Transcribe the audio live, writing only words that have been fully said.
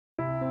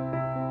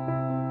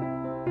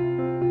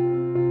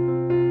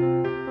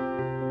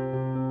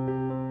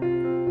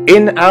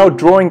In our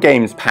drawing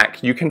games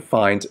pack, you can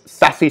find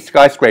Sassy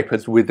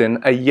skyscrapers within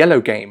a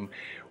yellow game.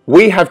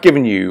 We have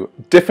given you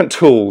different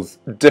tools,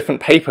 different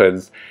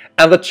papers,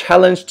 and the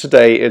challenge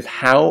today is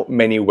how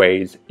many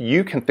ways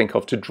you can think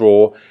of to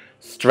draw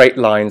straight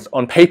lines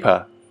on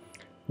paper.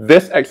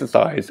 This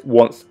exercise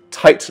wants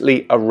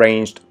tightly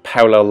arranged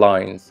parallel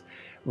lines.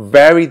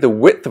 Vary the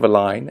width of a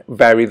line,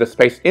 vary the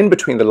space in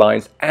between the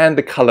lines and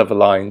the color of the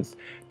lines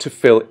to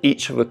fill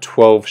each of the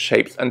 12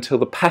 shapes until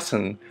the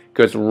pattern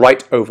goes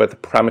right over the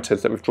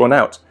parameters that we've drawn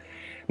out.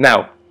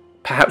 Now,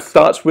 perhaps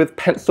start with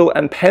pencil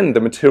and pen, the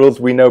materials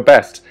we know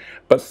best,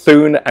 but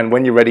soon, and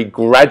when you're ready,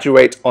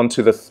 graduate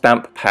onto the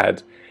stamp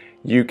pad.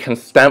 You can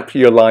stamp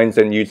your lines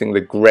in using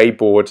the grey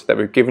board that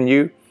we've given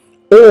you,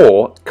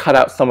 or cut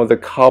out some of the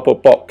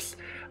cardboard box,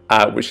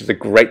 which is a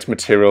great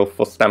material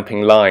for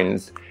stamping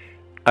lines.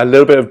 A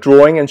little bit of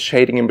drawing and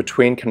shading in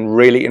between can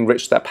really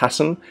enrich that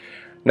pattern.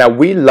 Now,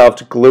 we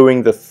loved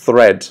gluing the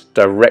thread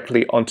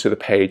directly onto the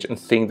page and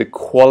seeing the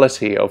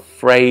quality of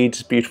frayed,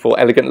 beautiful,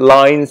 elegant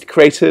lines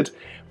created,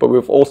 but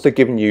we've also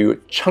given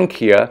you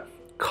chunkier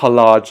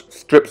collage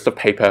strips of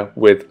paper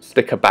with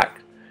sticker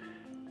back.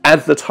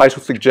 As the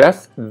title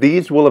suggests,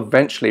 these will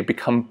eventually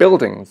become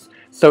buildings.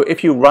 So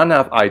if you run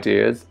out of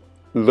ideas,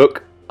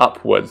 look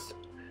upwards.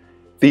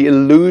 The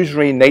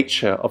illusory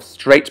nature of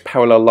straight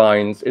parallel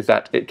lines is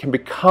that it can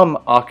become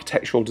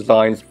architectural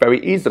designs very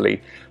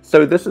easily,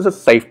 so this is a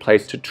safe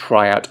place to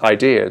try out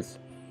ideas.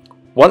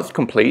 Once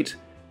complete,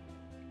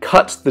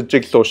 cut the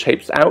jigsaw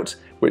shapes out,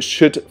 which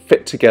should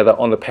fit together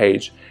on the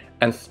page,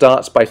 and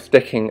start by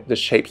sticking the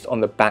shapes on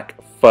the back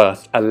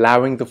first,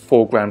 allowing the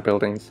foreground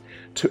buildings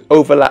to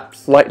overlap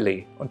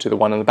slightly onto the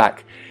one on the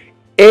back.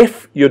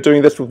 If you're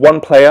doing this with one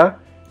player,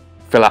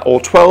 fill out all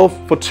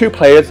 12. For 2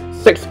 players,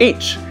 6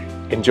 each.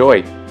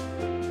 Enjoy!